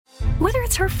Whether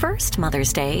it's her first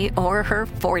Mother's Day or her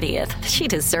 40th, she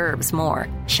deserves more.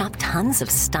 Shop tons of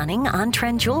stunning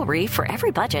on-trend jewelry for every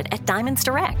budget at Diamonds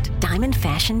Direct. Diamond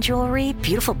fashion jewelry,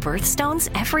 beautiful birthstones,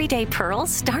 everyday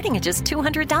pearls starting at just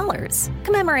 $200.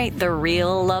 Commemorate the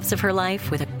real loves of her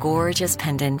life with a gorgeous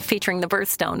pendant featuring the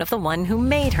birthstone of the one who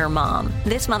made her mom.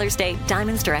 This Mother's Day,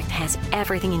 Diamonds Direct has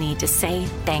everything you need to say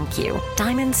thank you.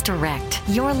 Diamonds Direct.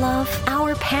 Your love,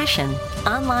 our passion.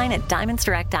 Online at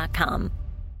diamondsdirect.com.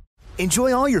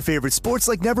 Enjoy all your favorite sports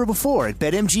like never before at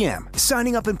BetMGM.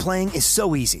 Signing up and playing is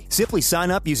so easy. Simply sign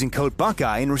up using code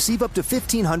Buckeye and receive up to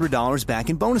 $1,500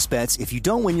 back in bonus bets if you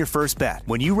don't win your first bet.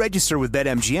 When you register with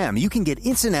BetMGM, you can get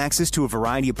instant access to a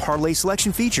variety of parlay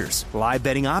selection features, live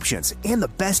betting options, and the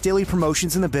best daily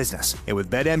promotions in the business. And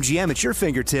with BetMGM at your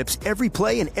fingertips, every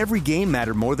play and every game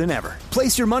matter more than ever.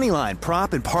 Place your moneyline,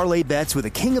 prop, and parlay bets with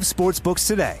the king of sportsbooks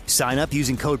today. Sign up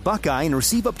using code Buckeye and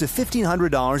receive up to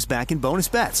 $1,500 back in bonus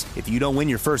bets if you don't win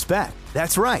your first bet.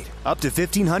 That's right, up to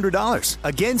 $1,500.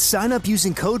 Again, sign up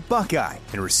using code Buckeye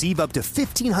and receive up to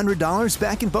 $1,500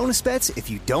 back in bonus bets if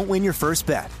you don't win your first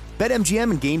bet.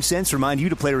 BetMGM and GameSense remind you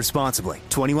to play responsibly.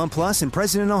 21 plus and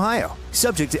present in Ohio.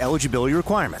 Subject to eligibility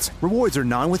requirements. Rewards are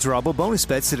non-withdrawable bonus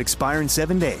bets that expire in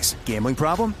 7 days. Gambling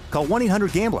problem? Call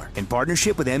 1-800-GAMBLER in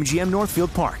partnership with MGM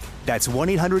Northfield Park. That's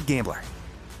 1-800-GAMBLER.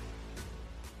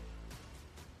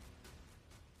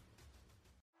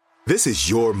 This is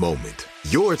your moment,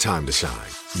 your time to shine,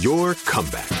 your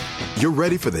comeback. You're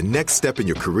ready for the next step in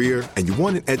your career, and you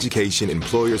want an education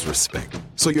employers respect.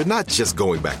 So you're not just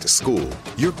going back to school,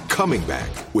 you're coming back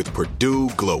with Purdue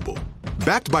Global.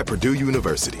 Backed by Purdue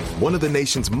University, one of the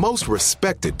nation's most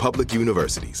respected public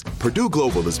universities, Purdue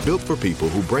Global is built for people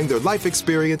who bring their life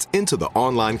experience into the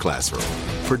online classroom.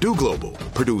 Purdue Global,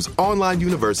 Purdue's online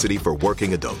university for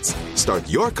working adults. Start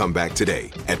your comeback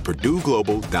today at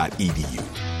purdueglobal.edu.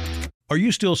 Are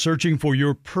you still searching for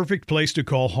your perfect place to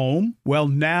call home? Well,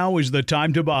 now is the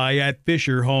time to buy at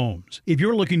Fisher Homes. If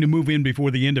you're looking to move in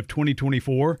before the end of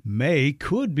 2024, May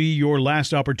could be your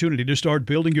last opportunity to start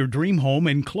building your dream home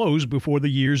and close before the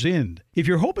year's end. If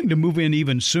you're hoping to move in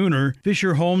even sooner,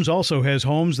 Fisher Homes also has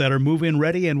homes that are move-in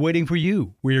ready and waiting for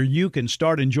you, where you can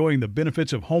start enjoying the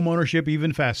benefits of homeownership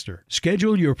even faster.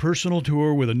 Schedule your personal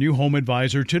tour with a new home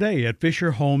advisor today at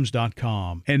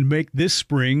FisherHomes.com and make this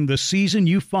spring the season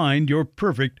you find your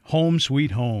perfect home sweet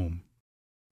home.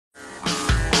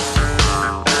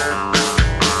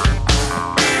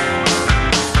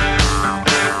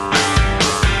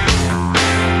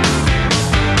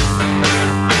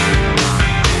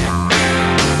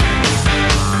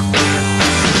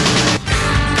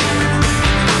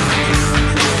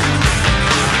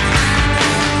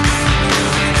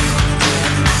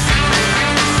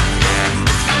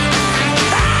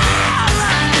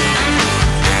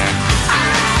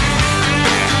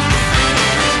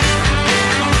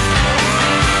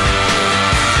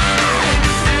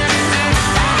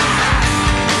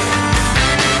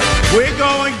 We're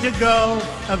going to go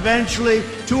eventually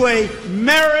to a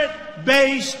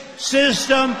merit-based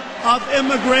system of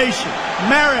immigration.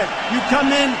 Merit. You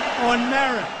come in on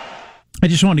merit. I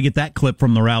just wanted to get that clip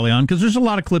from the rally on, because there's a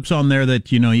lot of clips on there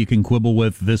that, you know, you can quibble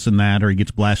with this and that, or he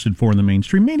gets blasted for in the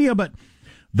mainstream media, but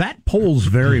that polls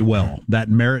very well, that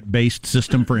merit-based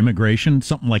system for immigration.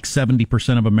 Something like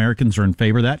 70% of Americans are in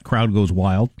favor of that. Crowd goes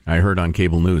wild. I heard on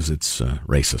cable news it's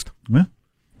racist. Well,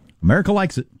 America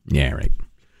likes it. Yeah, right.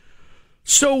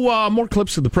 So, more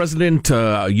clips of the president.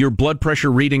 Your blood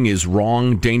pressure reading is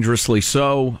wrong, dangerously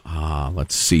so.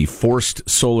 Let's see. Forced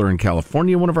solar in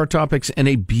California, one of our topics, and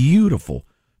a beautiful,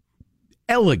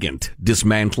 elegant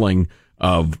dismantling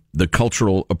of the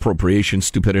cultural appropriation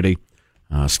stupidity.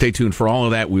 Stay tuned for all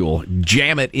of that. We will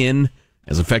jam it in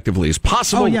as effectively as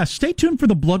possible. Oh, yeah. Stay tuned for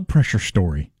the blood pressure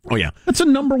story. Oh, yeah. That's the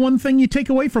number one thing you take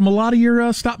away from a lot of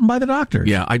your stopping by the doctor.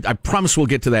 Yeah, I promise we'll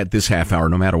get to that this half hour,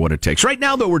 no matter what it takes. Right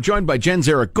now, though, we're joined by Jens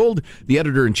Eric Gold, the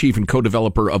editor-in-chief and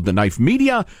co-developer of The Knife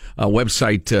Media, a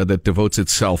website that devotes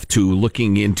itself to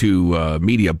looking into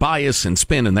media bias and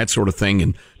spin and that sort of thing,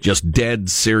 and just dead,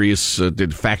 serious,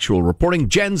 factual reporting.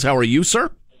 Jens, how are you,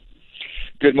 sir?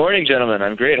 Good morning, gentlemen.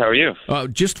 I'm great. How are you?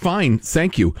 Just fine,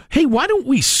 thank you. Hey, why don't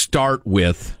we start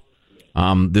with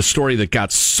the story that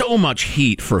got so much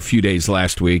heat for a few days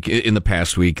last week, in the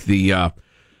past week, the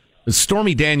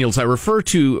Stormy Daniels. I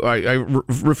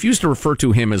refuse to refer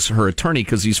to him as her attorney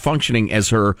because he's functioning as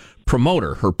her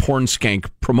promoter, her porn skank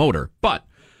promoter. But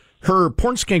her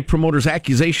porn skank promoter's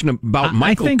accusation about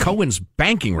Michael Cohen's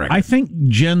banking record. I think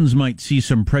Jens might see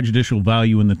some prejudicial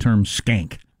value in the term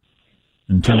skank.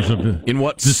 In terms of in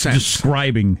what sense?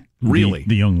 Describing Really?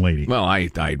 The young lady. Well, I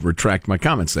retract my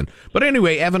comments then. But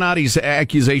anyway, Avenatti's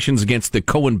accusations against the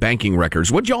Cohen banking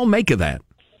records. What'd y'all make of that?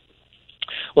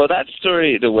 Well, that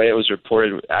story, the way it was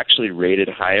reported, actually rated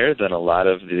higher than a lot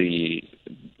of the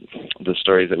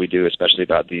stories that we do, especially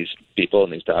about these people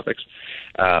and these topics.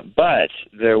 But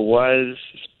there was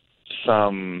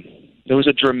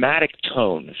a dramatic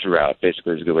tone throughout,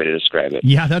 basically is a good way to describe it.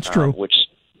 Yeah, that's true. Which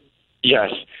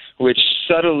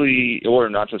subtly, or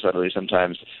not so subtly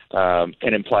sometimes,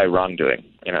 can imply wrongdoing.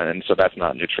 And so that's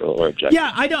not neutral or objective.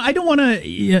 Yeah, I don't want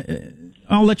to...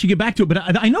 I'll let you get back to it, but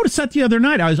I noticed that the other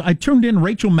night. I tuned in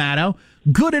Rachel Maddow,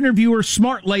 good interviewer,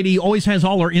 smart lady, always has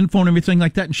all her info and everything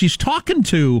like that, and she's talking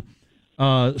to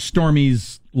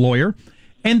Stormy's lawyer,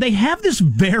 and they have this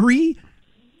very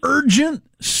urgent,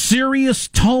 serious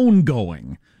tone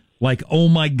going. Like, oh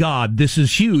my God, this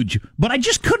is huge. But I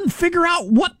just couldn't figure out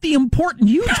what the important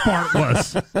huge part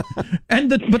was.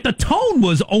 But the tone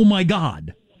was, oh my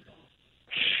God.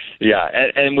 Yeah,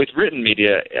 and with written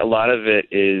media, a lot of it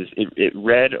is it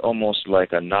read almost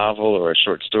like a novel or a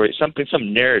short story, some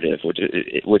narrative,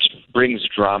 which brings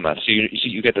drama. So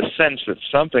you get the sense that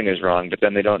something is wrong, but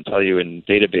then they don't tell you in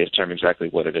database term exactly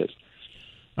what it is.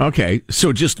 Okay,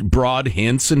 so just broad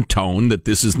hints and tone that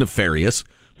this is nefarious,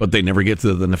 but they never get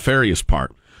to the nefarious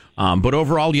part. But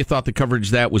overall, you thought the coverage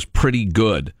of that was pretty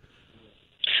good.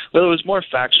 Well, it was more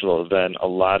factual than a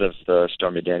lot of the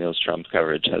Stormy Daniels Trump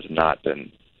coverage has not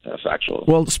been. Factual.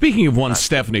 Well, speaking of one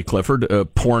Stephanie Clifford, a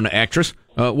porn actress,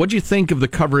 what do you think of the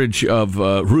coverage of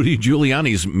Rudy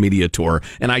Giuliani's media tour?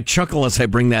 And I chuckle as I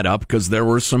bring that up because there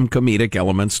were some comedic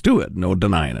elements to it, no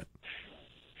denying it.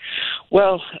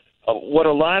 Well, what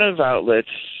a lot of outlets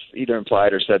either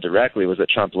implied or said directly was that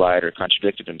Trump lied or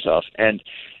contradicted himself. And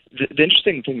the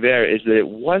interesting thing there is that it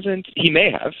wasn't, he may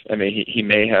have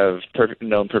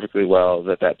known perfectly well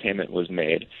that payment was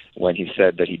made when he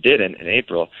said that he didn't in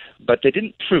April, but they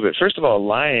didn't prove it. First of all,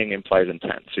 lying implies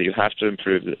intent, so you have to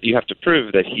prove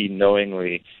that he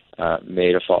knowingly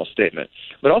made a false statement.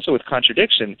 But also with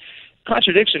contradiction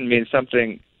means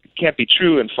something can't be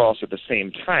true and false at the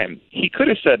same time. He could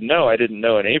have said, no, I didn't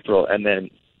know in April, and then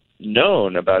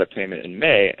known about a payment in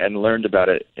May and learned about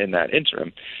it in that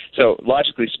interim. So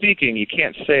logically speaking, you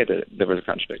can't say that there was a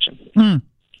contradiction.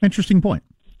 Interesting point.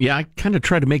 Yeah, I kind of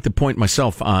tried to make the point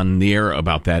myself on the air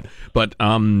about that, but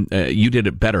you did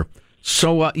it better.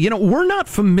 So, we're not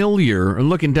familiar,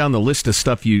 looking down the list of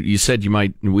stuff you said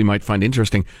we might find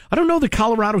interesting. I don't know the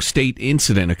Colorado State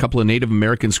incident, a couple of Native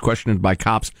Americans questioned by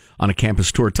cops on a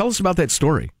campus tour. Tell us about that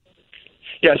story.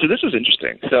 Yeah, so this was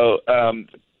interesting. So,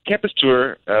 campus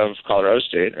tour of Colorado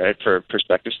State, right, for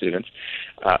prospective students.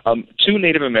 2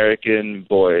 Native American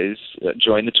boys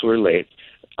joined the tour late.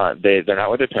 They're not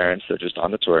with their parents. They're just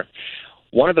on the tour.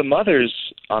 One of the mothers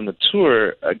on the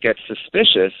tour gets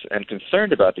suspicious and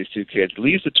concerned about these 2 kids,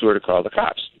 leaves the tour to call the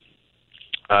cops.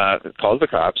 Calls the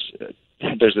cops.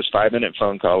 There's this 5-minute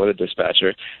phone call with a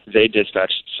dispatcher. They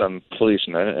dispatch some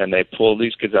policemen, and they pull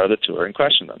these kids out of the tour and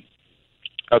question them.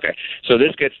 Okay, so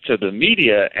this gets to the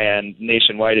media, and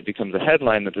nationwide it becomes a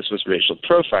headline that this was racial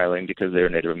profiling because they were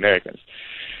Native Americans.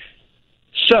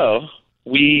 So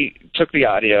we took the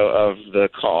audio of the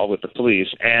call with the police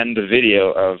and the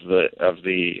video of the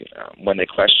when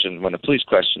the police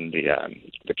questioned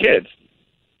the kids,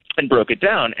 and broke it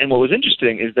down. And what was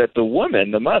interesting is that the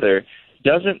woman, the mother,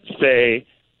 doesn't say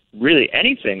really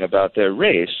anything about their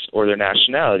race or their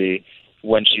nationality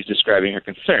when she's describing her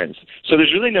concerns. So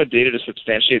there's really no data to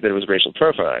substantiate that it was racial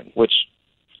profiling, which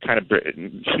kind of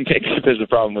makes there's a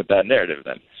problem with that narrative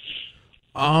then.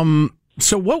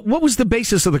 So what was the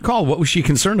basis of the call? What was she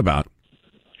concerned about?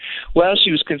 Well, she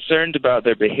was concerned about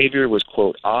their behavior was,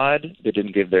 quote, odd. They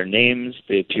didn't give their names.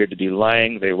 They appeared to be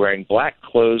lying. They were wearing black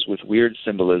clothes with weird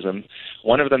symbolism.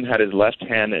 One of them had his left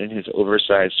hand in his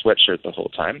oversized sweatshirt the whole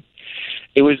time.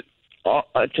 It was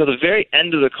until the very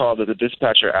end of the call that the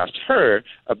dispatcher asked her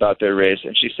about their race,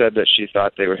 and she said that she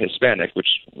thought they were Hispanic, which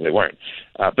they weren't.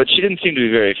 But she didn't seem to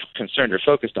be very concerned or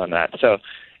focused on that. So,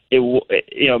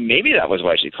 maybe that was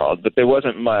why she called, but there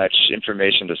wasn't much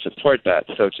information to support that.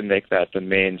 So to make that the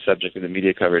main subject of the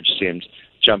media coverage seemed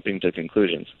jumping to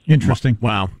conclusions. Interesting.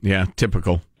 Wow. Yeah,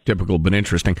 typical, but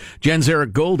interesting. Jen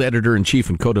Zarek Gold, editor-in-chief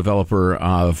and co-developer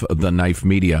of The Knife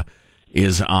Media,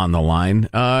 is on the line.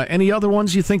 Any other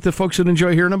ones you think the folks would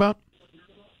enjoy hearing about?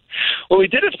 Well, we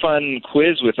did a fun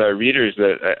quiz with our readers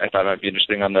that I thought might be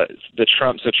interesting on the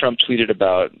Trump. So Trump tweeted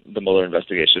about the Mueller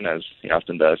investigation, as he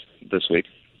often does this week.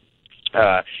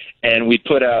 And we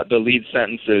put out the lead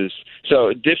sentences.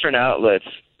 So different outlets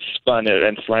spun it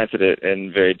and slanted it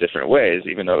in very different ways,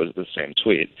 even though it was the same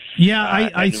tweet. Yeah,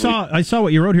 I saw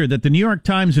what you wrote here, that the New York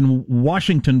Times and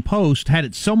Washington Post had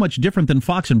it so much different than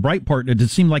Fox and Breitbart, it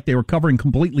seemed like they were covering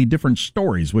completely different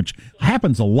stories, which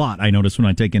happens a lot, I notice, when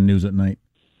I take in news at night.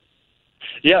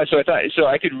 Yeah, so I thought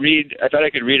I could read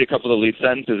a couple of the lead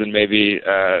sentences, and maybe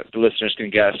the listeners can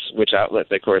guess which outlet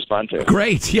they correspond to.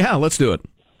 Great. Yeah, let's do it.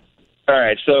 All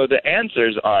right, so the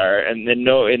answers are, and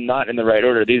not in the right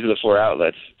order, these are the four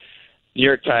outlets: New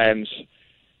York Times,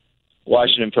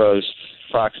 Washington Post,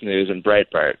 Fox News, and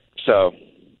Breitbart. So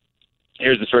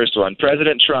here's the first one.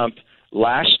 President Trump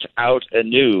lashed out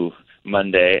anew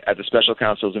Monday at the special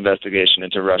counsel's investigation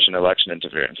into Russian election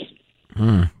interference.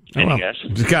 Any guess?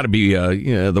 It's got to be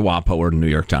the WAPO or the New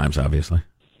York Times, obviously.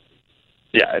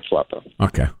 Yeah, it's WAPO.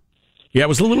 Okay. Yeah, it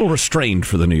was a little restrained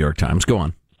for the New York Times. Go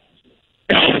on.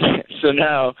 So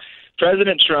now,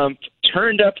 President Trump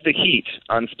turned up the heat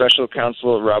on special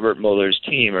counsel Robert Mueller's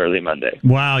team early Monday.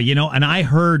 Wow, and I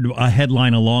heard a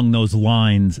headline along those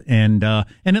lines, and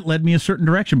it led me a certain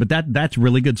direction, but that's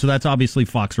really good. So that's obviously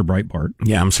Fox or Breitbart.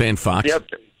 Yeah, I'm saying Fox. Yep,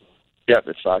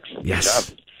 it's Fox. Yes. Good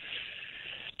job.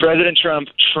 President Trump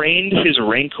trained his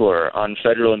rancor on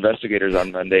federal investigators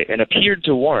on Monday and appeared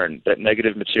to warn that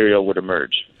negative material would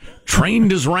emerge. Trained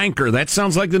his rancor. That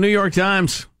sounds like the New York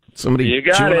Times. Somebody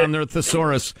chewing on their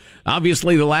thesaurus.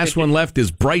 Obviously, the last one left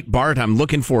is Breitbart. I'm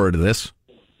looking forward to this.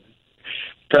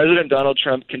 President Donald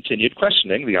Trump continued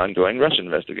questioning the ongoing Russian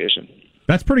investigation.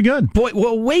 That's pretty good. Boy,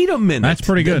 well, wait a minute. That's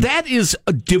pretty good. That is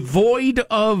devoid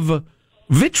of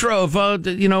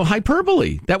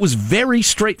hyperbole. That was very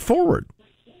straightforward.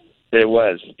 It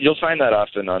was. You'll find that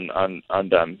often on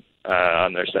them.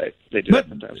 On their site. They do that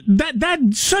sometimes.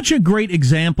 That's such a great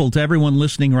example to everyone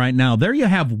listening right now. There you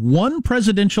have one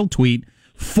presidential tweet,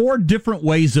 four different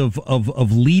ways of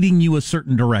leading you a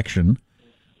certain direction,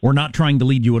 or not trying to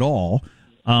lead you at all,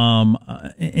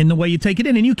 in the way you take it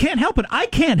in. And you can't help it. I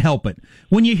can't help it.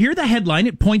 When you hear the headline,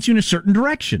 it points you in a certain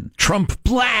direction. Trump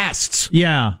blasts.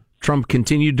 Yeah. Trump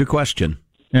continued to question.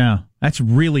 Yeah, that's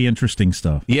really interesting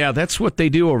stuff. Yeah, that's what they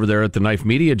do over there at the Knife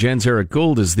Media. Jens Eric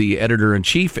Gould is the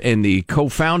editor-in-chief and the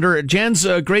co-founder. Jens,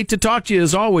 great to talk to you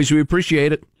as always. We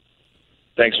appreciate it.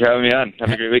 Thanks for having me on.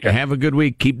 Have a great weekend. Have a good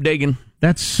week. Keep digging.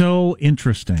 That's so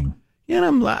interesting. Yeah,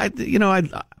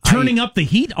 and turning up the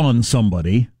heat on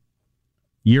somebody.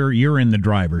 You're in the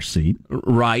driver's seat.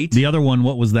 Right. The other one,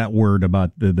 what was that word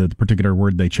about the particular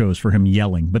word they chose for him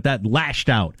yelling? But that lashed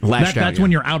out. That's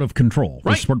when you're out of control.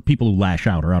 Right. People who lash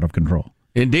out are out of control.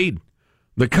 Indeed.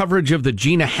 The coverage of the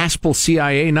Gina Haspel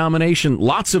CIA nomination,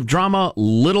 lots of drama,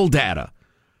 little data.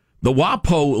 The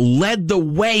WAPO led the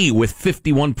way with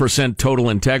 51% total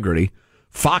integrity.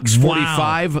 Fox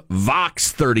 45, wow.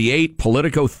 Vox 38,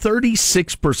 Politico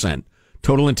 36%.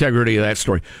 Total integrity of that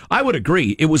story. I would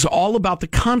agree. It was all about the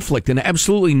conflict and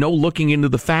absolutely no looking into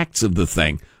the facts of the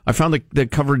thing. I find the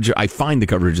coverage of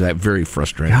that very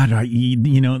frustrating. God,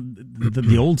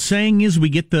 the old saying is we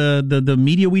get the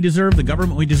media we deserve, the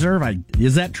government we deserve.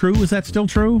 Is that true? Is that still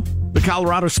true? The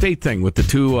Colorado State thing with the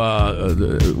two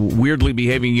weirdly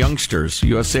behaving youngsters.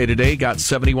 USA Today got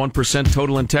 71%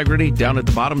 total integrity. Down at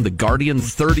the bottom, The Guardian,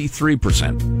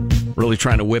 33%. Really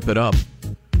trying to whip it up.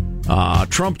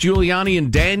 Trump, Giuliani,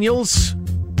 and Daniels.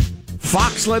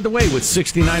 Fox led the way with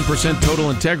 69%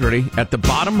 total integrity. At the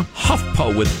bottom,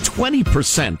 HuffPo with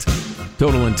 20%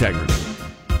 total integrity.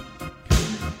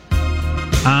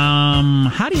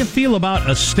 How do you feel about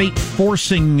a state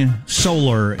forcing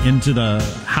solar into the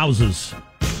houses?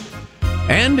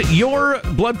 And your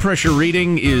blood pressure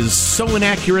reading is so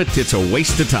inaccurate, it's a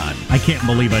waste of time. I can't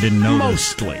believe I didn't know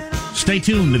Mostly. This. Stay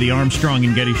tuned to the Armstrong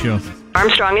and Getty Show.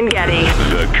 Armstrong and Getty.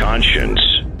 The conscience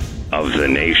of the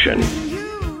nation.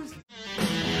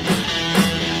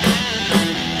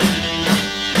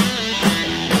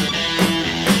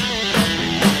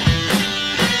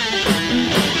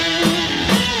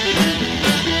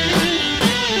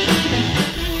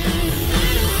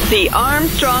 The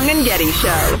Armstrong and Getty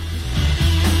Show.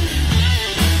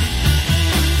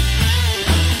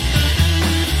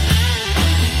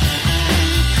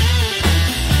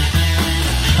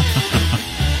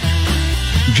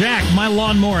 Jack, my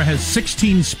lawnmower has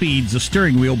 16 speeds, a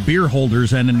steering wheel, beer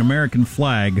holders, and an American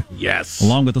flag. Yes.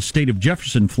 Along with the state of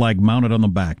Jefferson flag mounted on the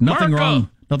back. Nothing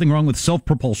wrong with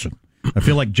self-propulsion. I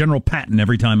feel like General Patton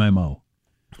every time I mow.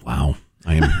 Wow.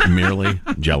 I am merely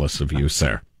jealous of you,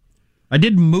 sir. I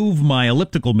did move my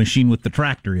elliptical machine with the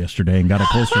tractor yesterday and got it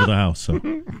closer to the house, so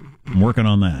I'm working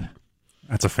on that.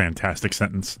 That's a fantastic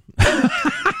sentence.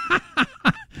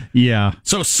 Yeah.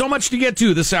 So much to get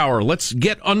to this hour. Let's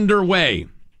get underway.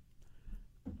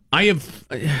 I have.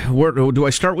 Where do I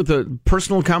start with the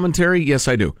personal commentary? Yes,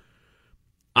 I do.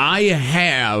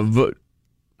 I'm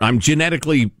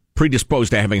genetically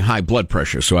predisposed to having high blood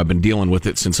pressure, so I've been dealing with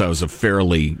it since I was a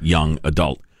fairly young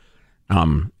adult.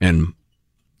 And,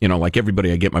 like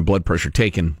everybody, I get my blood pressure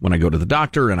taken when I go to the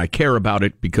doctor, and I care about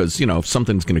it because, if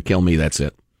something's going to kill me, that's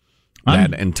it.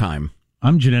 That and time.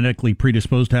 I'm genetically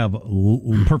predisposed to have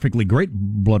perfectly great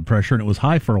blood pressure, and it was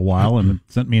high for a while, and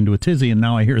it sent me into a tizzy, and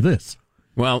now I hear this.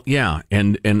 Well, yeah,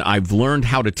 and I've learned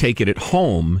how to take it at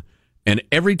home, and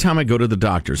every time I go to the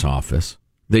doctor's office,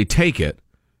 they take it,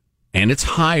 and it's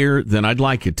higher than I'd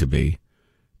like it to be,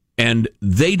 and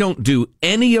they don't do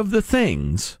any of the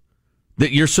things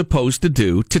that you're supposed to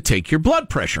do to take your blood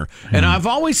pressure. And I've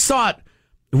always thought,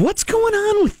 what's going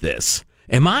on with this?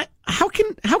 How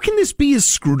can this be as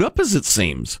screwed up as it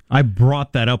seems? I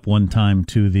brought that up one time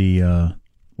to the,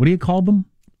 what do you call them?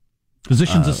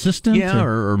 Physician's assistant? Yeah,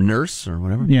 or nurse or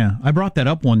whatever. Yeah, I brought that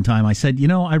up one time. I said,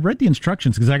 I read the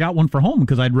instructions because I got one for home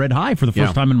because I'd read high for the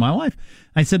first time in my life.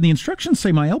 I said, the instructions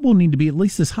say my elbow need to be at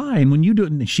least this high. And when you do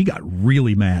it, and she got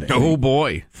really mad at me. Oh,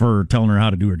 boy. For telling her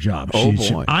how to do her job.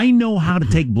 Boy. I know how to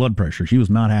take blood pressure. She was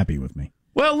not happy with me.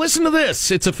 Well, listen to this.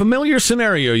 It's a familiar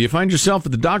scenario. You find yourself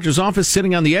at the doctor's office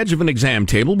sitting on the edge of an exam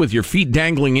table with your feet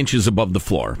dangling inches above the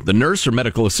floor. The nurse or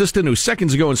medical assistant who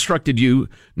seconds ago instructed you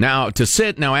now to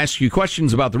sit now asks you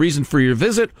questions about the reason for your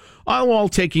visit, all while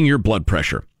taking your blood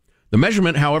pressure. The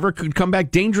measurement, however, could come back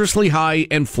dangerously high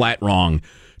and flat wrong.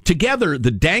 Together,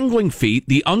 the dangling feet,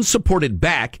 the unsupported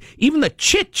back, even the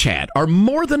chit-chat are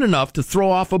more than enough to throw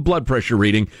off a blood pressure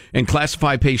reading and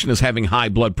classify a patient as having high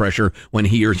blood pressure when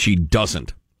he or she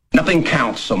doesn't. Nothing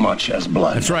counts so much as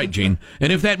blood. That's right, Gene.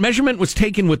 And if that measurement was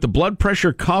taken with the blood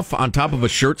pressure cuff on top of a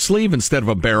shirt sleeve instead of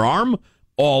a bare arm,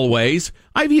 always.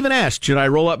 I've even asked, should I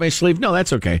roll up my sleeve? No,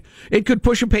 that's okay. It could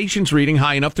push a patient's reading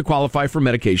high enough to qualify for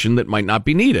medication that might not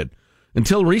be needed.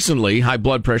 Until recently, high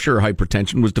blood pressure or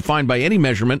hypertension was defined by any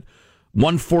measurement.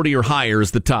 140 or higher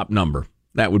is the top number.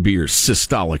 That would be your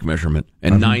systolic measurement.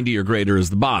 And 90 or greater is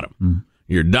the bottom,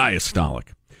 your diastolic.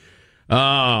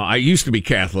 I used to be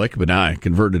Catholic, but I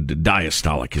converted to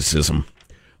diastolicism.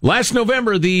 Last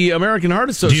November, the American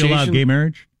Heart Association... Do you allow gay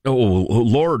marriage? Oh,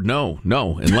 Lord, no.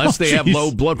 Unless they have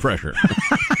low blood pressure.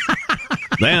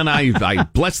 Then I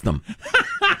bless them.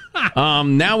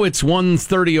 Now it's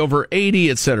 130 over 80,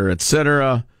 et cetera, et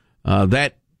cetera.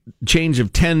 That change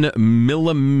of 10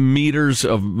 millimeters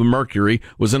of mercury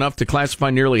was enough to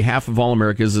classify nearly half of all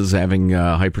Americans as having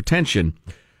hypertension.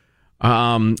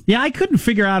 I couldn't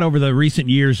figure out over the recent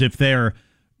years if they're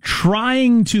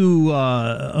trying to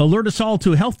alert us all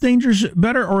to health dangers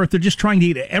better, or if they're just trying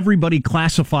to get everybody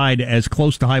classified as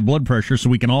close to high blood pressure so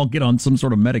we can all get on some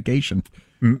sort of medication.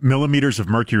 Millimeters of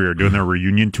Mercury are doing their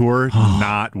reunion tour.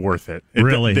 Not worth it.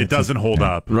 Really? It doesn't hold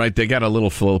up. Right, they got a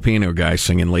little Filipino guy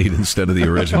singing lead instead of the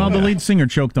original. Well, the lead singer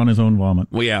choked on his own vomit.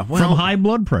 From high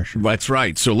blood pressure. That's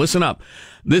right. So listen up.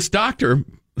 This doctor,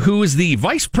 who is the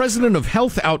vice president of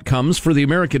health outcomes for the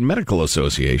American Medical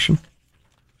Association,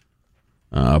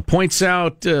 points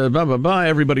out,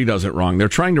 everybody does it wrong. They're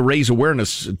trying to raise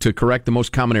awareness to correct the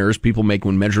most common errors people make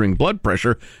when measuring blood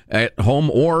pressure at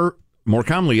home or, more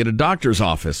commonly, at a doctor's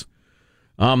office.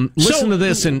 Listen to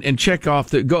this and check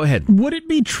off the... Go ahead. Would it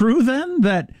be true, then,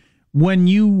 that when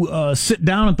you sit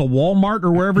down at the Walmart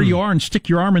or wherever you are and stick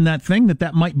your arm in that thing,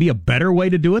 that might be a better way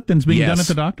to do it than it's being done at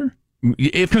the doctor?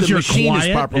 If the machine is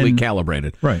properly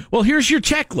calibrated. Right. Well, here's your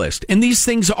checklist, and these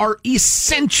things are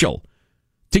essential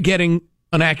to getting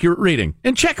an accurate reading.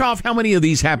 And check off how many of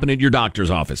these happen at your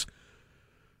doctor's office.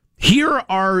 Here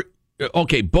are...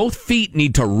 Okay, both feet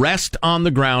need to rest on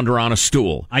the ground or on a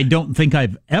stool. I don't think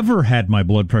I've ever had my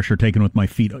blood pressure taken with my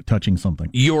feet touching something.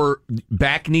 Your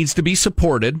back needs to be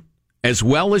supported, as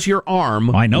well as your arm,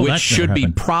 which should be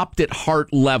propped at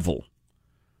heart level.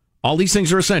 All these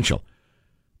things are essential.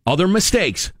 Other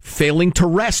mistakes: failing to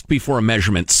rest before a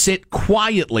measurement. Sit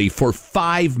quietly for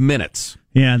 5 minutes.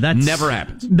 Yeah, that never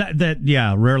happens.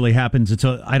 That rarely happens.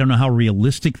 I don't know how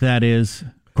realistic that is.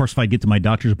 Of course, if I get to my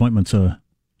doctor's appointments a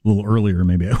little earlier,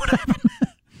 maybe it would happen.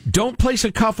 Don't place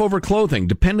a cuff over clothing.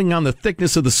 Depending on the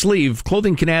thickness of the sleeve,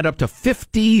 clothing can add up to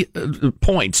 50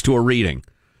 points to a reading.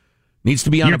 Needs to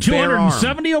be on a bare arm.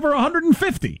 270 over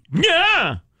 150.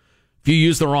 Yeah. If you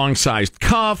use the wrong sized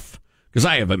cuff, because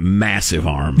I have a massive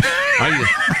arm.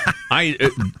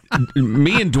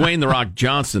 Me and Dwayne "The Rock"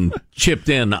 Johnson chipped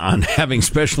in on having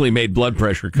specially made blood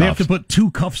pressure cuffs. They have to put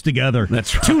two cuffs together.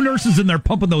 That's right. 2 nurses in there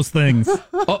pumping those things.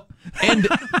 And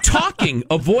talking,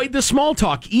 avoid the small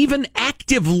talk. Even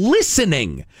active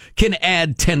listening can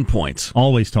add 10 points.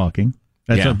 Always talking.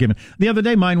 That's what I'm giving. The other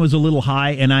day, mine was a little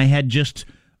high, and I had just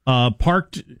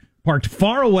parked parked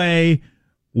far away,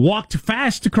 walked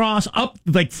fast across, up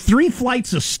like 3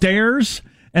 flights of stairs,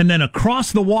 and then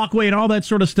across the walkway and all that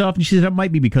sort of stuff. And she said, it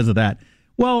might be because of that.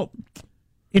 Well,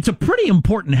 it's a pretty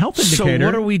important health indicator. So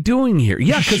what are we doing here?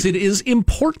 Yeah, because it is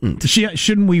important.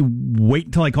 Shouldn't we wait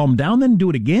until I calm down, then do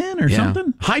it again or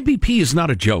something? High BP is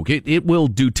not a joke. It will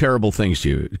do terrible things to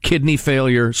you. Kidney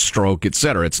failure, stroke,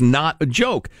 etc. It's not a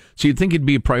joke. So you'd think it'd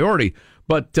be a priority.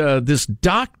 But this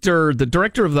doctor, the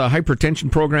director of the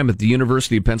hypertension program at the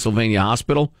University of Pennsylvania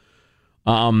Hospital,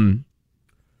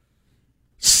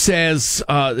 says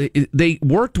they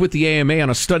worked with the AMA on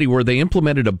a study where they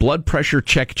implemented a blood pressure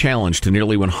check challenge to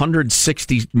nearly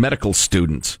 160 medical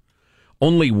students.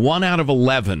 Only 1 out of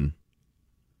 11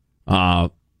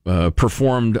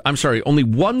 only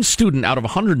one student out of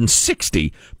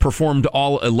 160 performed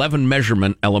all 11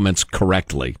 measurement elements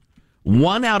correctly.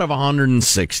 1 out of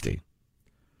 160.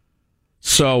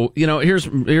 So, here's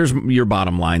your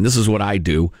bottom line. This is what I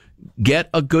do. Get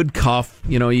a good cuff.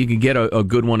 You can get a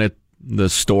good one at the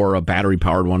store, a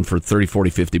battery-powered one for $30,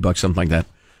 $40, $50, something like that,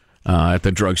 at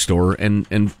the drugstore,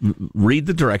 and read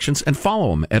the directions and follow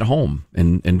them at home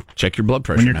and check your blood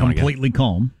pressure. When you're completely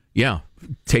calm. Yeah.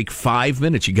 Take 5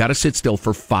 minutes. You got to sit still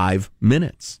for 5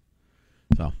 minutes.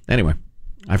 So, anyway,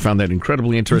 I found that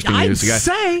incredibly interesting news. I'd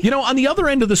say. On the other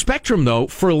end of the spectrum, though,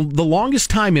 for the longest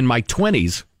time in my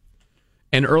 20s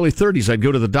and early 30s, I'd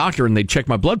go to the doctor and they'd check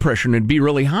my blood pressure and it'd be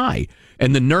really high.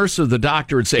 And the nurse or the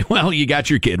doctor would say, well, you got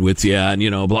your kid with you and,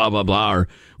 blah, blah, blah. Or,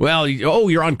 well,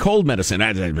 you're on cold medicine.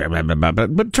 But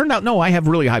it turned out, no, I have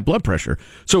really high blood pressure.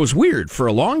 So it was weird. For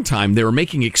a long time, they were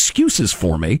making excuses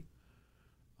for me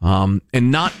and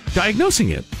not diagnosing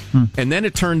it. And then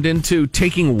it turned into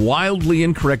taking wildly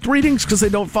incorrect readings because they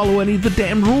don't follow any of the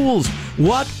damn rules.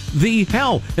 What the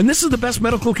hell? And this is the best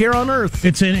medical care on earth.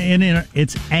 It's an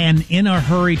in a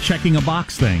hurry checking a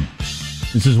box thing.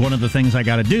 This is one of the things I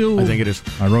got to do. I think it is.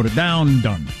 I wrote it down.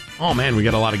 Done. Oh, man, we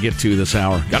got a lot to get to this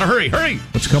hour. Gotta hurry.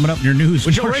 What's coming up in your news?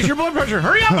 Would you raise your blood pressure?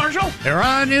 Hurry up, Marshall.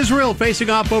 Iran and Israel facing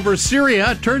off over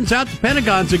Syria. Turns out the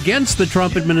Pentagon's against the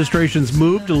Trump administration's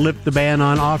move to lift the ban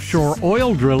on offshore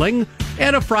oil drilling.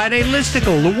 And a Friday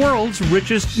listicle, the world's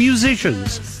richest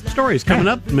musicians. Stories coming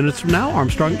up minutes from now.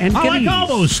 Armstrong and Getty. I like all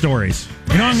those stories.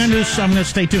 I'm going to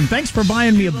stay tuned. Thanks for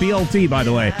buying me a BLT, by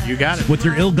the way. You got it. With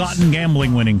your ill-gotten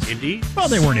gambling winnings. Indeed. Well,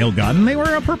 they weren't ill-gotten. They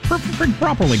were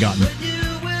properly gotten.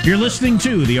 You're listening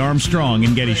to the Armstrong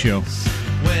and Getty Show.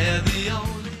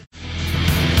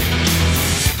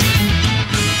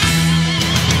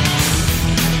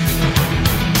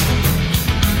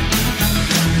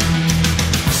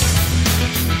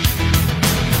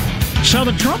 So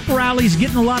the Trump rally's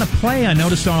getting a lot of play. I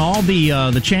noticed on all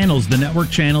the channels, the network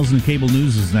channels and cable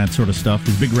news and that sort of stuff.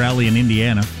 His big rally in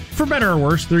Indiana. For better or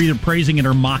worse, they're either praising it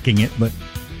or mocking it. But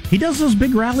he does those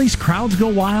big rallies. Crowds go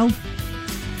wild.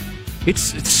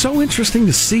 It's so interesting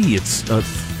to see. It's a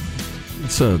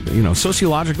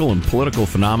sociological and political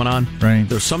phenomenon. Right.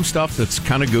 There's some stuff that's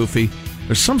kind of goofy.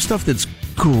 There's some stuff that's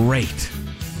great.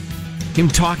 Him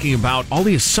talking about all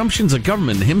the assumptions of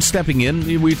government, him stepping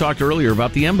in. We talked earlier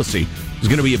about the embassy. It's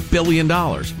going to be $1 billion.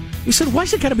 He said, why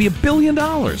is it got to be $1 billion?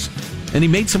 And he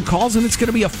made some calls, and it's going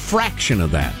to be a fraction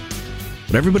of that.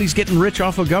 But everybody's getting rich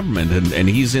off of government, and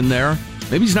he's in there.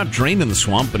 Maybe he's not draining the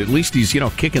swamp, but at least he's,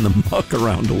 kicking the muck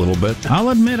around a little bit. I'll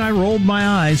admit I rolled my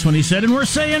eyes when he said, and we're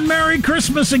saying Merry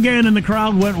Christmas again, and the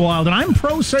crowd went wild. And I'm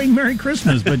pro saying Merry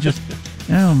Christmas, but just,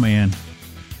 oh, man.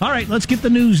 All right, let's get the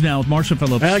news now with Marshall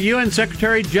Phillips. Well, UN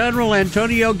Secretary General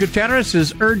Antonio Guterres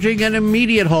is urging an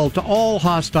immediate halt to all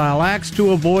hostile acts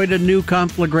to avoid a new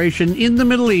conflagration in the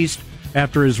Middle East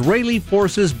after Israeli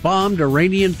forces bombed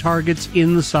Iranian targets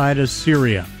inside of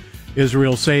Syria.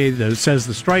 Israel says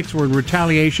the strikes were in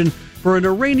retaliation for an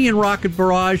Iranian rocket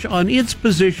barrage on its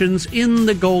positions in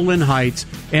the Golan Heights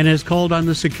and has called on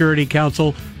the Security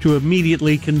Council to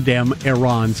immediately condemn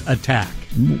Iran's attack.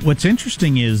 What's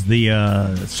interesting is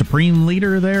the supreme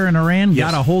leader there in Iran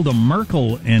got a hold of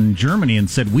Merkel in Germany and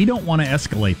said, we don't want to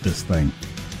escalate this thing.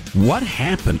 What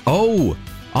happened? Oh,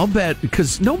 I'll bet,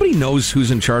 because nobody knows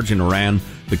who's in charge in Iran,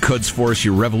 the Quds Force,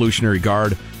 your Revolutionary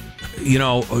Guard.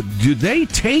 Do they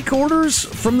take orders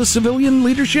from the civilian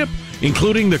leadership,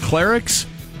 including the clerics?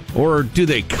 Or do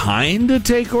they kind of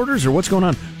take orders? Or what's going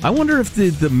on? I wonder if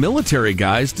the military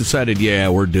guys decided, yeah,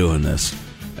 we're doing this.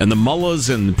 And the mullahs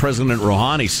and President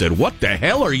Rouhani said, what the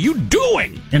hell are you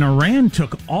doing? And Iran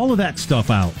took all of that stuff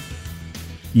out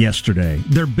yesterday.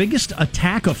 Their biggest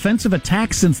offensive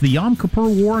attack since the Yom Kippur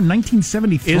War in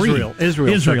 1973.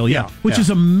 Israel, yeah. Which is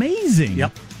amazing.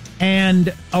 Yep.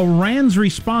 And Iran's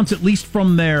response, at least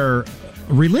from their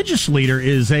religious leader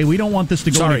is, hey, we don't want this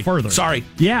to go any further. Sorry.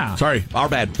 Yeah. Sorry. Our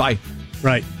bad. Bye.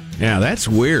 Right. Yeah, that's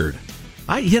weird.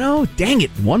 Dang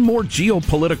it. One more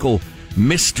geopolitical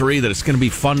mystery that it's going to be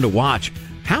fun to watch.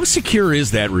 How secure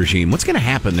is that regime? What's going to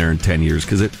happen there in 10 years?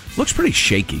 Because it looks pretty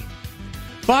shaky.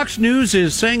 Fox News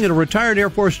is saying that a retired Air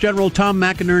Force General Tom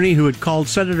McInerney, who had called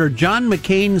Senator John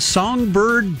McCain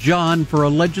Songbird John for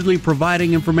allegedly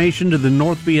providing information to the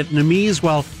North Vietnamese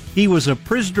while he was a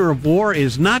prisoner of war,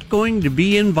 is not going to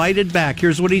be invited back.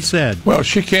 Here's what he said. Well,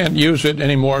 she can't use it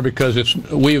anymore because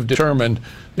we have determined,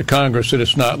 the Congress, that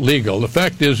it's not legal. The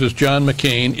fact is John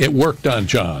McCain, it worked on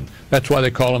John. That's why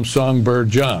they call him Songbird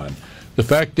John. The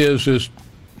fact is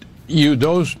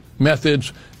those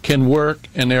methods can work,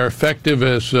 and they're effective,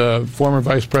 as former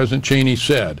Vice President Cheney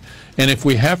said. And if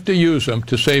we have to use them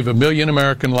to save 1 million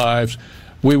American lives,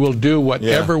 we will do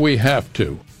whatever we have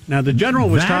to. Now, the general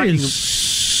was talking... That is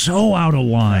so out of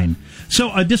line.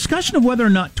 So a discussion of whether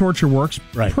or not torture works,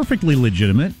 perfectly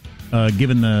legitimate,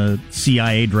 given the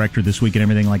CIA director this week and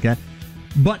everything like that.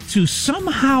 But to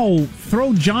somehow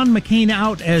throw John McCain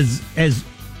out as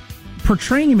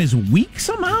portraying him as weak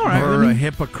somehow? Or a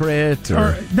hypocrite.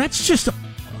 Or that's just...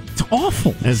 It's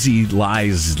awful. As he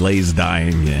lays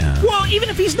dying, yeah. Well, even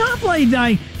if he's not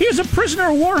dying, he was a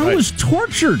prisoner of war who was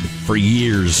tortured. For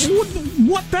years.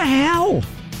 What the hell?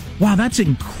 Wow, that's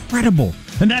incredible.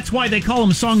 And that's why they call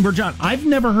him Songbird John. I've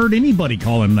never heard anybody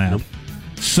call him that. Nope.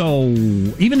 So,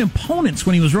 even opponents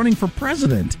when he was running for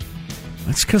president.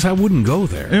 That's because I wouldn't go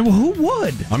there. Well, who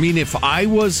would? I mean, if I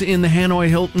was in the Hanoi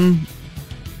Hilton...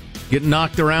 getting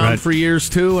knocked around for years,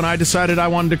 too, and I decided I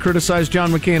wanted to criticize John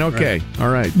McCain. Okay, all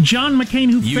right. John McCain,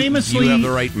 who famously... You have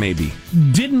the right, maybe.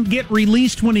 ...didn't get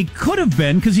released when he could have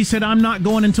been, because he said, I'm not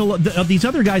going until these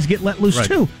other guys get let loose,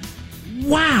 too.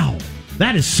 Wow.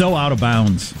 That is so out of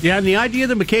bounds. Yeah, and the idea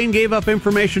that McCain gave up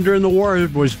information during the war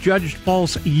was judged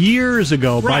false years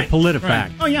ago by PolitiFact.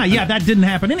 Right. Oh, yeah, that didn't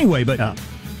happen anyway, but...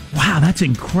 Wow, that's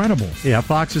incredible. Yeah,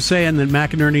 Fox is saying that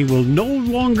McInerney will no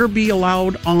longer be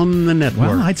allowed on the network.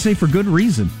 Well, I'd say for good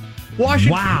reason.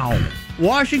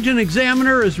 Washington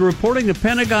Examiner is reporting the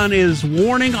Pentagon is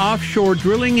warning offshore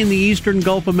drilling in the eastern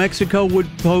Gulf of Mexico would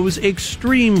pose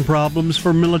extreme problems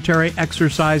for military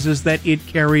exercises that it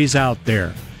carries out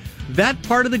there. That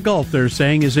part of the Gulf, they're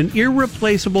saying, is an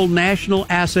irreplaceable national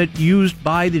asset used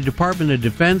by the Department of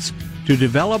Defense to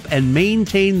develop and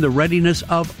maintain the readiness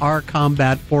of our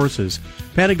combat forces.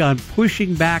 Pentagon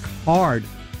pushing back hard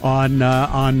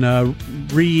on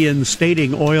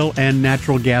reinstating oil and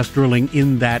natural gas drilling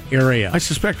in that area. I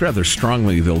suspect rather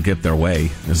strongly they'll get their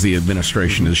way, as the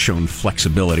administration has shown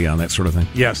flexibility on that sort of thing.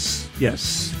 Yes.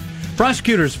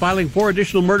 Prosecutors filing 4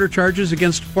 additional murder charges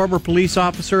against a former police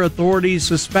officer authorities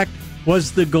suspect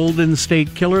was the Golden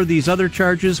State Killer. These other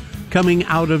charges coming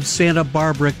out of Santa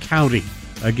Barbara County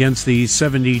against the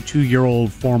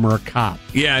 72-year-old former cop.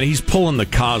 Yeah, and he's pulling the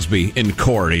Cosby in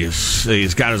court.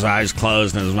 He's got his eyes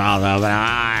closed and his mouth open.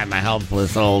 I'm a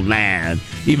helpless old man.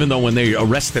 Even though when they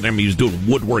arrested him, he was doing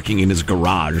woodworking in his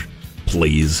garage.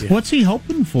 Please. What's he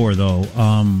hoping for, though?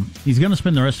 He's going to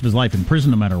spend the rest of his life in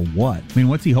prison no matter what. I mean,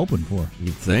 what's he hoping for?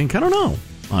 You'd think? I don't know,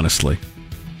 honestly.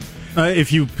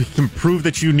 If you can prove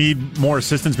that you need more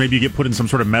assistance, maybe you get put in some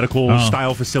sort of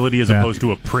medical-style facility as opposed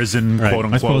to a prison,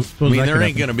 quote-unquote. I mean, there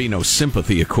ain't going to be no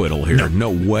sympathy acquittal here.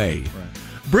 No way.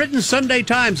 Britain's Sunday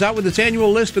Times out with its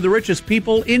annual list of the richest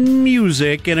people in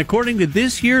music, and according to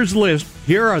this year's list,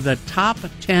 here are the top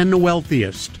 10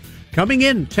 wealthiest. Coming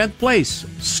in 10th place,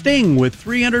 Sting with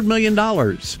 $300 million.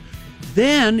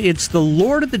 Then it's the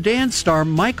Lord of the Dance star,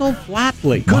 Michael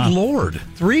Flatley. Good Lord.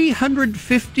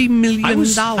 $350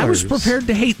 million. I was prepared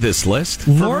to hate this list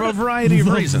for a variety of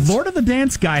reasons. Lord of the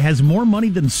Dance guy has more money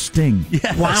than Sting.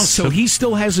 Yes. Wow, so he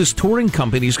still has his touring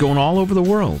companies going all over the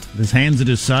world. His hands at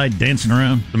his side, dancing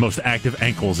around. The most active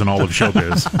ankles in all of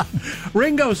showbiz.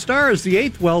 Ringo Starr is the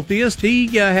 8th wealthiest. He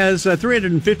has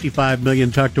 $355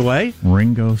 million tucked away.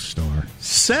 Ringo Starr.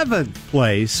 7th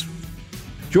place,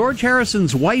 George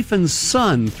Harrison's wife and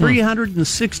son,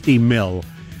 $360 million.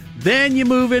 Then you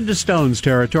move into Stones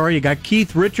territory. You got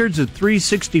Keith Richards at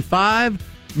 $365 million.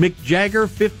 Mick Jagger,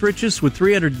 5th richest with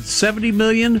 $370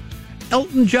 million.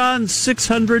 Elton John,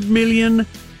 $600 million.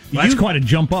 That's quite a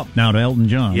jump up now to Elton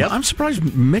John. Yeah, I'm surprised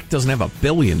Mick doesn't have $1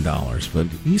 billion, but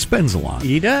he spends a lot.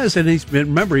 He does, and he's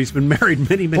been married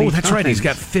many times. Oh, that's right. He's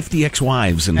got 50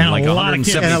 ex-wives and like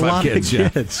 175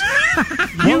 kids.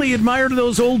 Really admired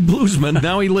those old bluesmen.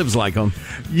 Now he lives like them.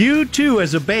 U2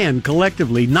 as a band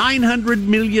collectively $900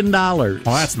 million. Oh,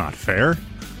 that's not fair.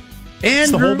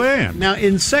 It's the whole band. Now,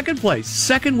 in second place,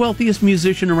 second wealthiest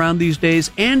musician around these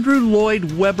days, Andrew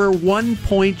Lloyd Webber,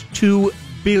 $1.2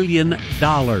 billion.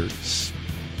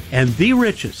 And the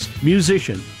richest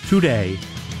musician today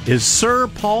is Sir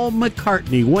Paul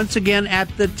McCartney, once again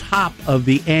at the top of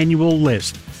the annual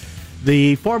list.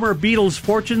 The former Beatles'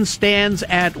 fortune stands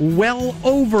at well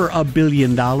over $1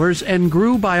 billion and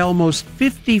grew by almost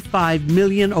 $55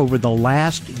 million over the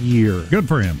last year. Good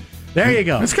for him. There you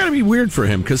go. It's got to be weird for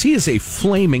him because he is a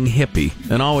flaming hippie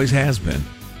and always has been.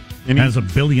 And has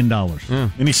 $1 billion.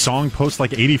 Any song post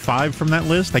like 85 from that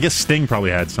list? I guess Sting probably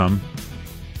had some.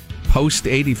 Post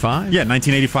 85? Yeah,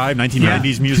 1985,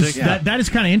 1990s music. Yeah. That is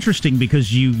kind of interesting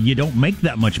because you don't make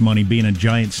that much money being a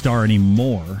giant star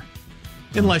anymore.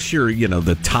 Unless you're,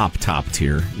 the top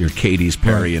tier. You're Katie's,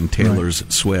 Perry, and Taylor's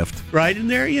Swift. Right, and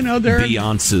they're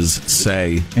Beyonce's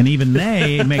Say. And even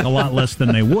they make a lot less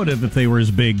than they would have if they were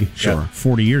as big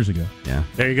 40 years ago. Yeah.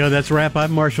 There you go. That's a wrap.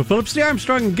 I'm Marshall Phillips, the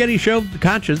Armstrong and Getty Show, the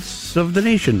conscience of the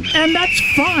nation. And that's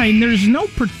fine. There's no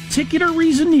particular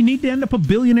reason you need to end up a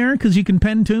billionaire because you can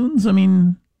pen tunes. I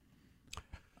mean,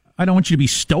 I don't want you to be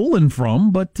stolen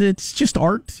from, but it's just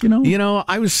art,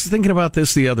 I was thinking about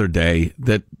this the other day,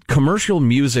 that commercial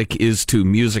music is to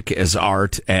music as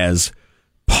art as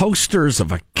posters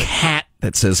of a cat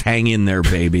that says "Hang in there,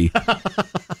 baby"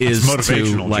 is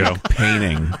to like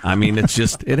painting. I mean, it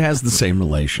has the same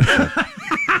relationship.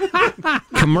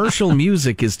 Commercial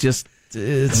music is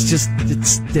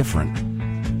it's different.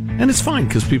 And it's fine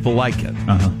because people like it.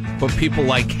 But people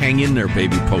like "Hang in there,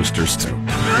 baby" posters too.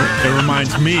 It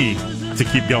reminds me to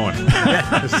keep going.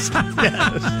 Yes.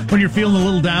 When you're feeling a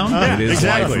little down? It is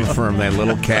exactly. Life affirm that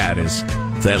little cat is.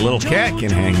 If that little cat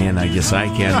can hang in, I guess I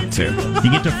can too.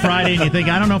 You get to Friday and you think,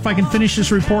 I don't know if I can finish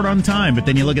this report on time, but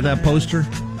then you look at that poster.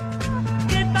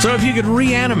 So if you could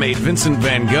reanimate Vincent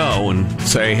Van Gogh and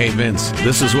say, "Hey Vince,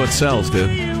 this is what sells, dude,"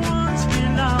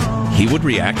 he would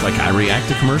react like I react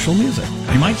to commercial music.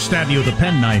 He might stab you with a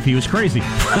pen knife. He was crazy.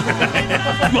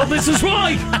 Well, this is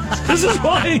why.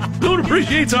 No one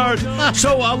appreciates art.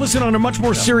 So listen, on a much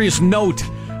more serious note,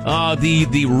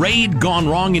 the raid gone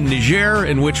wrong in Niger,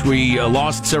 in which we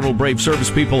lost several brave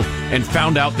service people and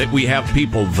found out that we have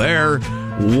people there.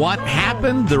 What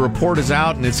happened? The report is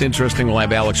out, and it's interesting. We'll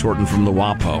have Alex Horton from the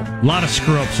WAPO. A lot of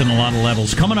screw-ups and a lot of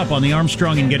levels. Coming up on the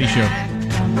Armstrong and Getty Show.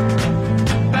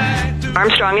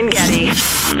 Armstrong and Getty.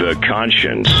 The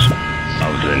conscience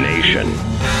of the nation.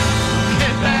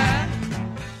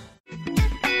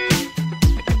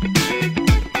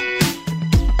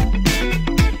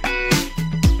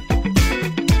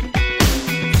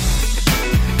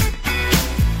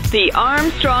 The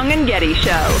Armstrong and Getty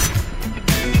Show.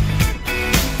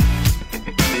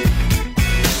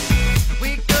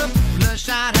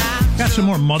 Got some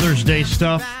more Mother's Day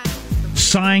stuff.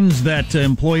 Signs that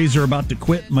employees are about to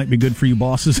quit might be good for you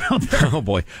bosses out there. Oh,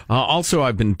 boy. Also,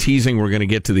 I've been teasing we're going to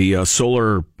get to the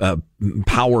solar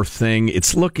power thing.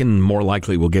 It's looking more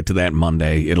likely we'll get to that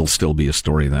Monday. It'll still be a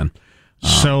story then.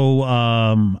 So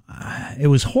it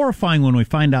was horrifying when we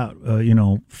find out,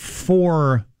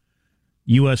 4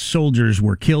 U.S. soldiers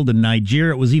were killed in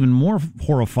Nigeria. It was even more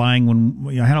horrifying when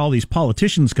we had all these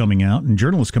politicians coming out and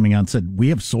journalists coming out and said, "We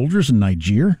have soldiers in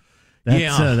Nigeria?"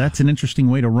 That's an interesting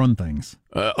way to run things.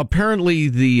 Apparently,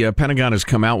 the Pentagon has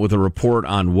come out with a report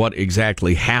on what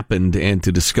exactly happened, and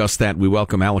to discuss that, we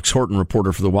welcome Alex Horton,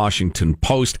 reporter for the Washington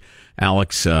Post.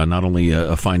 Alex, not only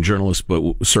a fine journalist,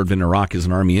 but served in Iraq as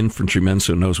an Army infantryman,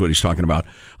 so knows what he's talking about.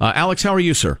 Alex, how are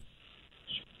you, sir?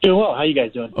 Doing well. How you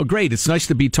guys doing? Oh, great. It's nice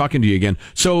to be talking to you again.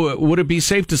 So would it be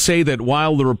safe to say that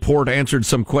while the report answered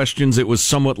some questions, it was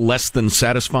somewhat less than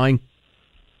satisfying?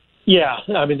 Yeah.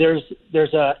 I mean,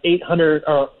 there's a 800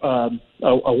 or a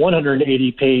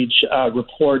 180-page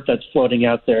report that's floating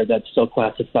out there that's still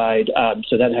classified.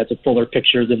 So that has a fuller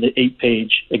picture than the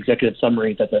 8-page executive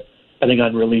summary that the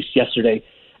Pentagon released yesterday.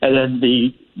 And then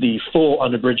the full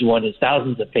unabridged one is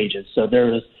thousands of pages. So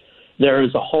there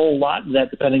is a whole lot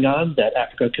that the Pentagon, that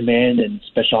Africa Command and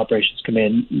Special Operations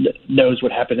Command knows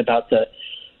what happened about the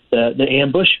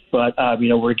ambush, but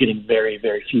we're getting very,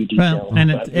 very few details.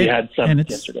 We had some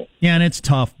yesterday. Yeah, and it's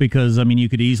tough because you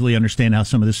could easily understand how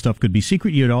some of this stuff could be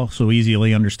secret. You'd also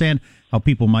easily understand how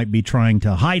people might be trying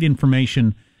to hide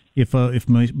information if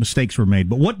mistakes were made.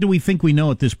 But what do we think we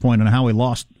know at this point on how we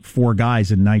lost 4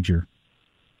 guys in Niger?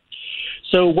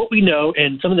 So what we know,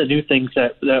 and some of the new things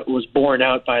that was borne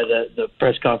out by the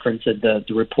press conference and the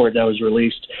report that was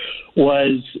released,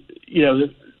 was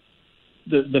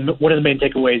the one of the main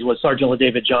takeaways was Sergeant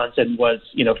LaDavid Johnson was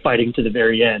fighting to the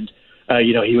very end.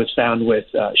 He was found with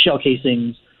shell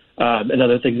casings and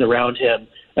other things around him,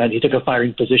 and he took a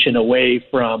firing position away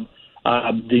from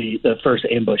the first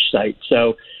ambush site.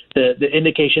 So the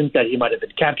indications that he might have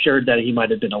been captured, that he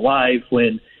might have been alive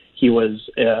when he was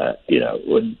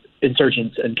when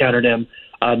insurgents encountered him,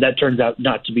 That turns out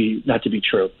not to be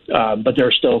true. But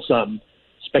there's still some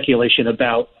speculation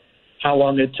about how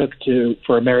long it took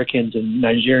for Americans and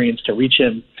Nigerians to reach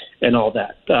him and all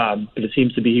that. But it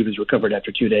seems to be he was recovered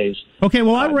after 2 days. Okay,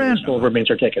 well, full remains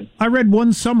are taken. I read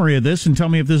one summary of this, and tell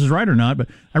me if this is right or not, but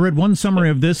I read one summary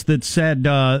of this that said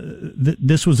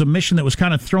this was a mission that was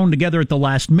kind of thrown together at the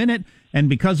last minute, and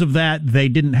because of that, they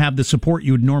didn't have the support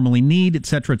you would normally need, et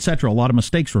cetera, et cetera. A lot of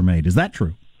mistakes were made. Is that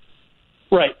true?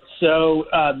 Right. So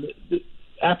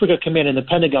Africa Command and the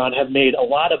Pentagon have made a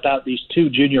lot about these two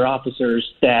junior officers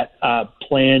that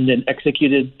planned and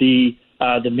executed the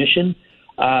mission.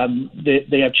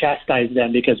 They have chastised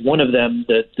them because one of them,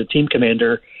 the team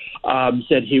commander,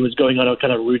 said he was going on a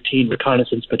kind of routine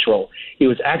reconnaissance patrol. He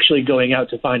was actually going out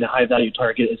to find a high-value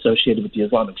target associated with the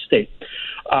Islamic State.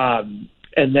 And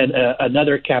then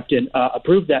another captain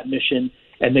approved that mission,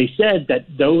 and they said that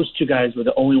those two guys were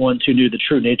the only ones who knew the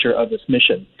true nature of this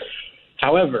mission.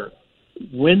 However,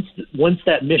 once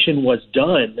that mission was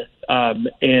done,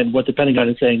 and what the Pentagon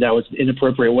is saying that was an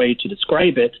inappropriate way to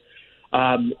describe it,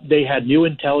 they had new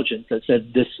intelligence that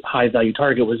said this high-value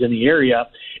target was in the area,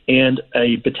 and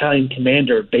a battalion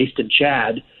commander based in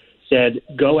Chad said,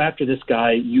 go after this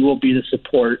guy, you will be the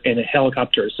support, and a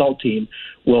helicopter assault team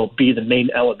will be the main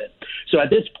element. So at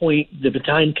this point, the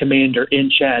battalion commander in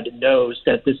Chad knows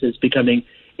that this is becoming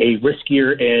a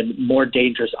riskier and more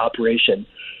dangerous operation.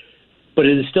 But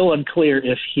it is still unclear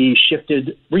if he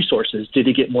shifted resources. Did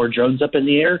he get more drones up in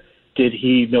the air? Did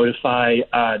he notify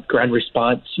ground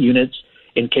response units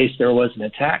in case there was an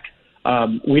attack?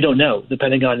 We don't know. The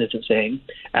Pentagon isn't saying.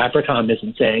 AFRICOM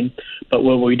isn't saying. But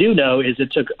what we do know is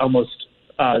it took almost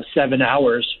 7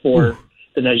 hours for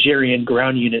the Nigerian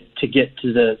ground unit to get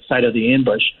to the site of the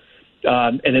ambush.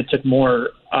 And it took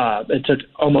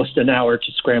almost an hour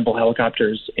to scramble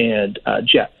helicopters and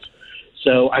jets.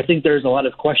 So I think there's a lot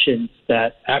of questions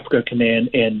that Africa Command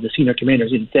and the senior commanders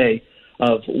didn't say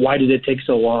of why did it take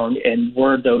so long, and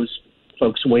were those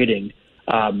folks waiting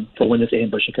for when this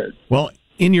ambush occurred? Well,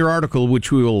 in your article,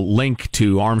 which we will link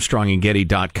to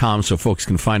ArmstrongandGetty.com so folks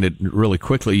can find it really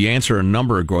quickly, you answer a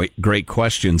number of great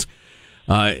questions.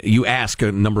 You ask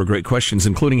a number of great questions,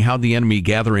 including how the enemy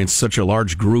gather in such a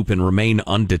large group and remain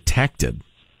undetected.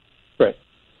 Right.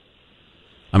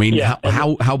 I mean,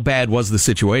 how bad was the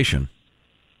situation?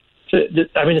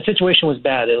 The situation was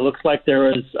bad. It looks like there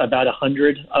was about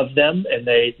 100 of them, and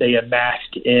they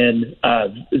amassed in.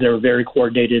 They were very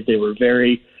coordinated. They were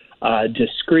very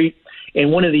discreet.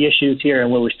 And one of the issues here,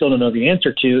 and what we still don't know the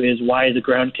answer to, is why the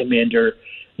ground commander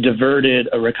diverted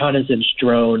a reconnaissance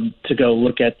drone to go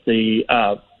look at the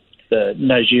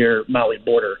Niger-Mali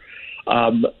border.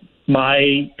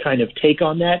 My kind of take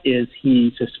on that is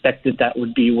he suspected that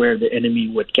would be where the enemy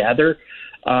would gather.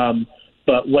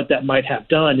 But what that might have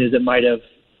done is it might have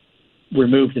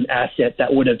removed an asset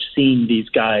that would have seen these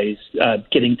guys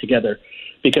getting together,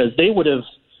 because they would have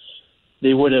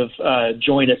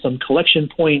joined at some collection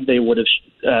point. They would have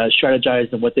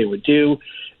strategized on what they would do.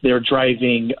 They're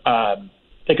driving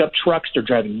pickup trucks. They're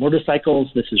driving motorcycles.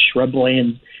 This is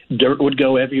shrubland. Dirt would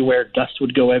go everywhere. Dust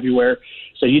would go everywhere.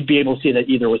 So you'd be able to see that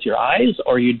either with your eyes,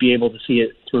 or you'd be able to see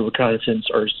it through reconnaissance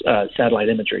or satellite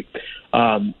imagery.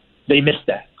 They missed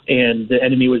that, and the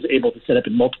enemy was able to set up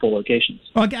in multiple locations.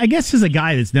 Well, I guess as a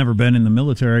guy that's never been in the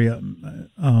military,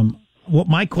 what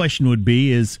my question would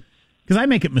be is, because I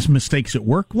make mistakes at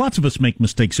work. Lots of us make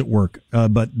mistakes at work,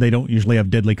 but they don't usually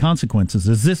have deadly consequences.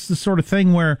 Is this the sort of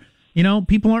thing where,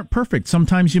 people aren't perfect?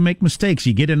 Sometimes you make mistakes.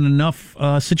 You get in enough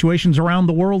situations around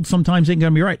the world, sometimes it ain't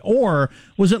going to be right. Or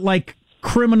was it like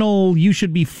criminal, you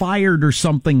should be fired or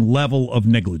something level of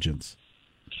negligence?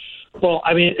 Well,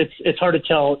 I mean, it's hard to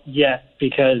tell yet,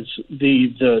 because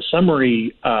the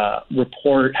summary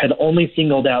report had only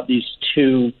singled out these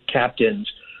two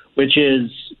captains, which is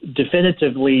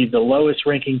definitively the lowest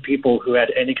ranking people who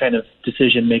had any kind of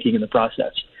decision making in the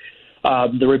process.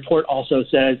 The report also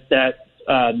says that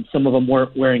some of them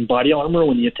weren't wearing body armor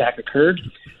when the attack occurred,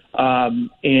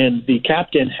 and the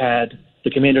captain had the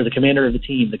commander of the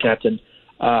team, the captain.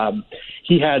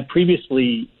 He had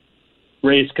previously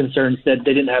raised concerns that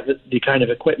they didn't have the kind of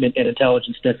equipment and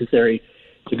intelligence necessary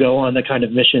to go on the kind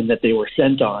of mission that they were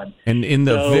sent on. And in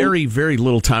the very, very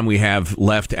little time we have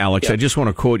left, Alex, I just want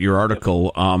to quote your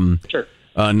article. Sure.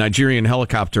 Nigerian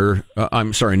helicopter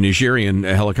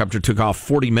took off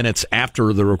 40 minutes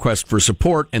after the request for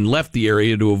support and left the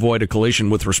area to avoid a collision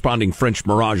with responding French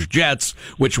Mirage jets,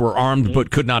 which were armed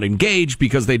but could not engage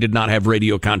because they did not have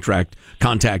radio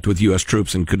contact with U.S.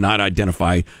 troops and could not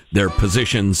identify their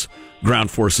positions.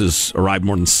 Ground forces arrived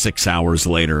more than 6 hours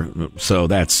later. So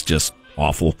that's just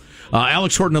Awful.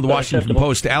 Alex Horton of the Washington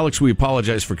Post. Alex, we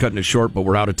apologize for cutting it short, but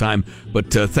we're out of time.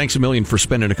 But thanks a million for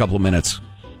spending a couple of minutes.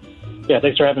 Yeah,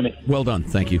 thanks for having me. Well done.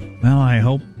 Thank you. Well, I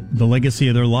hope the legacy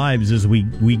of their lives is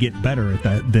we get better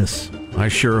at this. I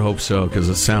sure hope so, because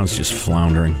it sounds just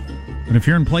floundering. But if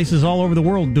you're in places all over the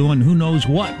world doing who knows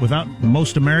what without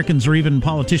most Americans or even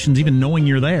politicians even knowing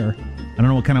you're there, I don't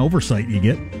know what kind of oversight you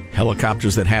get.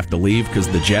 Helicopters that have to leave because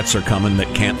the jets are coming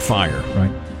that can't fire.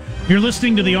 Right. You're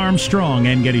listening to the Armstrong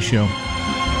and Getty Show.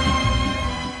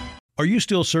 Are you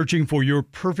still searching for your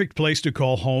perfect place to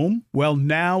call home? Well,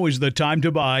 now is the time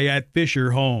to buy at Fisher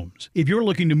Homes. If you're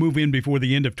looking to move in before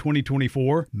the end of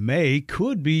 2024, May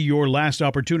could be your last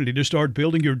opportunity to start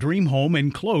building your dream home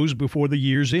and close before the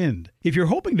year's end. If you're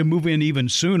hoping to move in even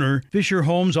sooner, Fisher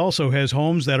Homes also has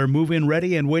homes that are move-in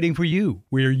ready and waiting for you,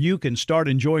 where you can start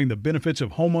enjoying the benefits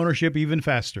of homeownership even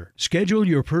faster. Schedule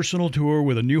your personal tour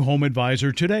with a new home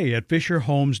advisor today at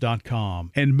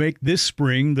FisherHomes.com and make this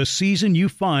spring the season you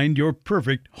find your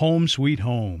perfect home sweet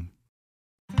home.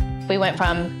 We went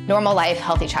from normal life,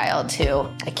 healthy child to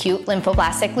acute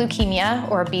lymphoblastic leukemia,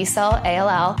 or B-cell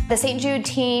ALL. The St. Jude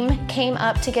team came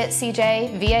up to get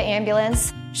CJ via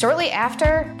ambulance. Shortly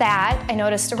after that, I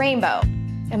noticed a rainbow.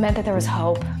 It meant that there was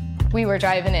hope. We were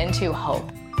driving into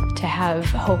hope. To have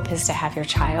hope is to have your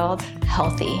child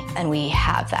healthy, and we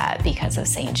have that because of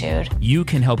St. Jude. You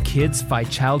can help kids fight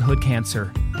childhood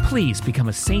cancer. Please become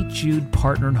a St. Jude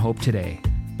Partner in Hope today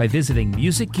by visiting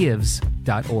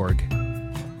musicgives.org.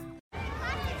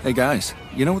 Hey guys,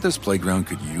 you know what this playground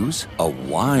could use? A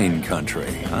wine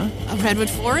country, huh? A redwood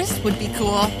forest would be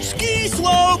cool. Ski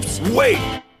slopes! Wait!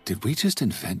 Did we just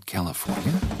invent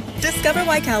California? Discover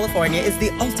why California is the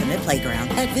ultimate playground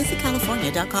at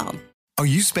visitcalifornia.com. Are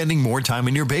you spending more time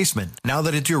in your basement now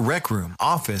that it's your rec room,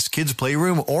 office, kids'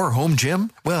 playroom, or home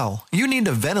gym? Well, you need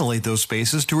to ventilate those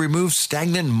spaces to remove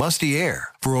stagnant, musty air.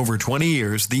 For over 20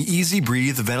 years, the Easy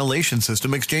Breathe ventilation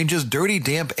system exchanges dirty,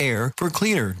 damp air for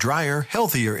cleaner, drier,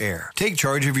 healthier air. Take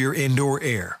charge of your indoor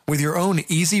air with your own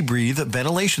Easy Breathe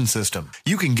ventilation system.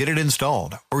 You can get it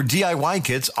installed, or DIY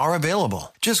kits are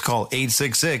available. Just call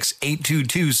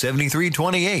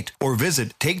 866-822-7328 or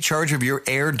visit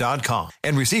takechargeofyourair.com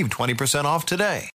and receive 20% off today.